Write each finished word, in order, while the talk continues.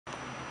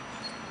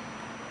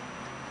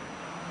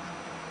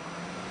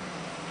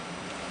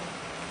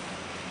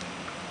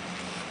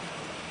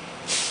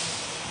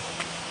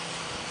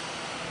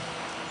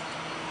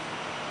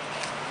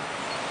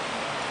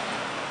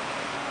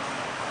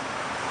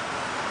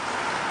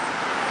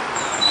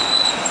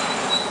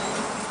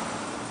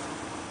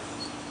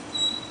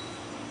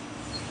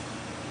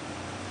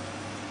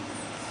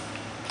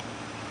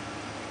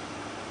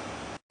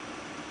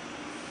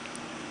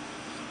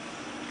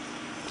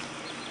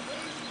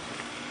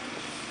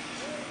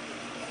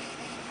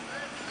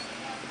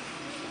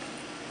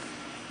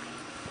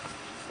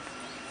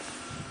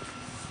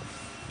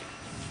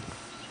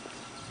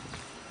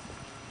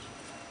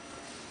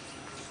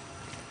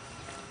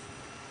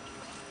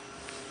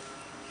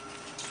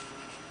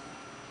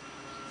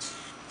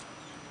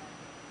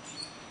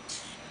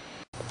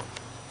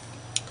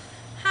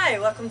Hi,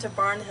 welcome to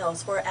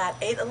Barnhills. We're at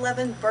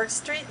 811 Burke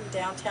Street in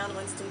downtown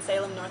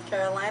Winston-Salem, North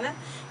Carolina,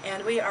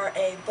 and we are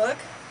a book,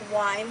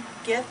 wine,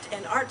 gift,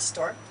 and art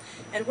store.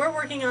 And we're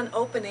working on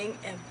opening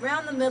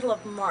around the middle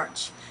of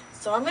March.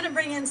 So I'm going to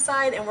bring you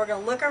inside and we're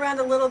going to look around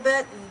a little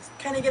bit and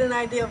kind of get an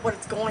idea of what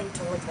it's going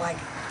to look like.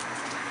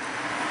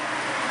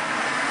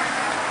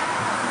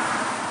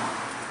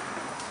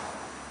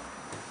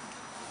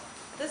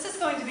 This is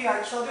going to be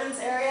our children's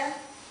area.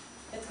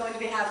 It's going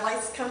to have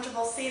nice,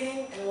 comfortable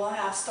seating, and we'll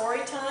have story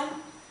time.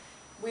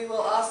 We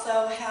will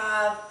also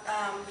have,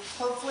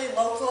 hopefully,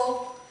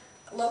 local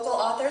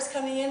authors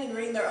coming in and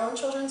reading their own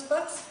children's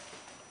books.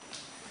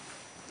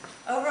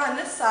 Over on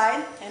this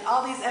side, and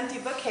all these empty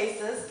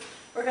bookcases,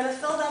 we're going to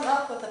fill them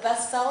up with the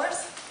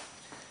bestsellers.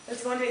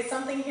 There's going to be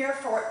something here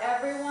for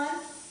everyone.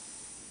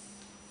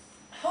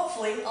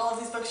 Hopefully, all of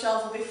these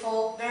bookshelves will be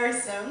full very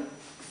soon.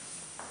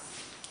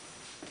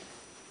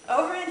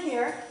 Over in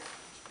here,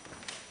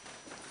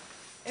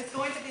 it's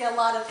going to be a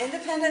lot of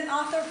independent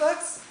author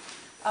books,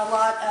 a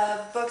lot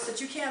of books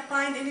that you can't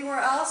find anywhere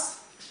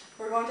else.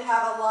 We're going to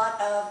have a lot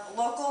of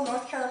local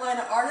North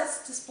Carolina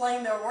artists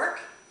displaying their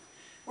work.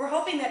 We're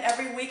hoping that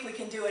every week we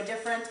can do a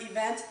different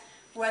event,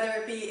 whether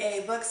it be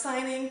a book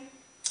signing,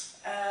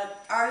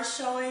 artist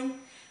showing,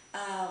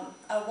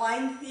 a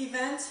wine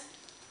event.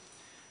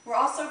 We're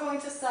also going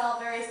to sell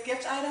various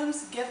gift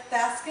items, gift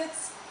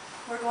baskets.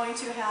 We're going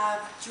to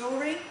have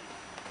jewelry.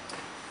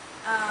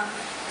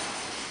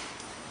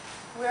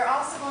 We're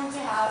also going to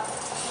have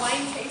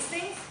wine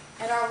tastings,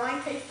 and our wine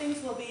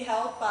tastings will be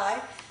held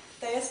by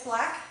Thais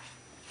Black.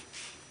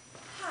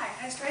 Hi,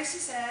 as Tracy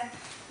said,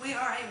 we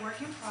are a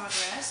work in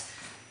progress.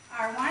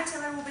 Our wine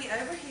cellar will be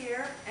over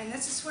here, and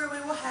this is where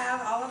we will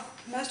have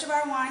most of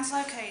our wines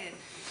located.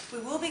 We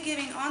will be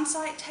giving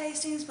on-site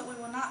tastings, but we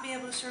will not be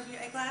able to serve you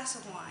a glass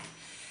of wine.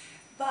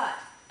 But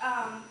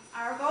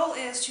our goal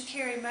is to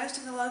carry most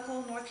of the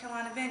local North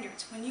Carolina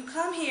vineyards. When you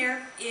come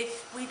here,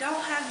 if we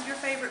don't have your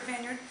favorite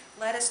vineyard,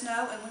 let us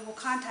know and we will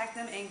contact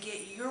them and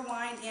get your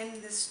wine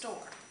in this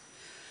store.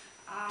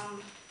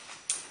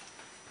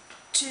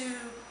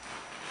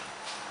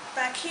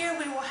 Back here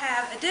we will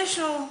have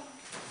additional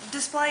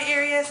display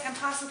areas and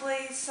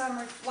possibly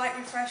some light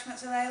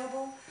refreshments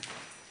available.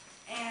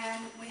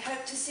 And we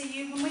hope to see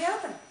you when we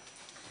open.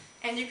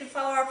 And you can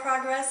follow our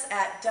progress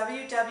at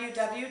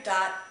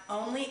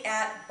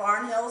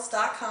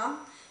www.onlyatbarnhills.com.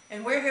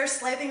 And we're here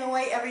slaving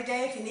away every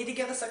day. If you need to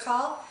give us a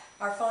call,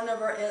 our phone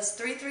number is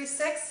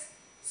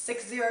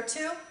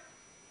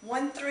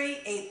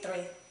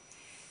 336-602-1383.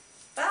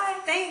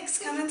 Bye. Thanks.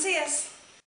 Come and see us.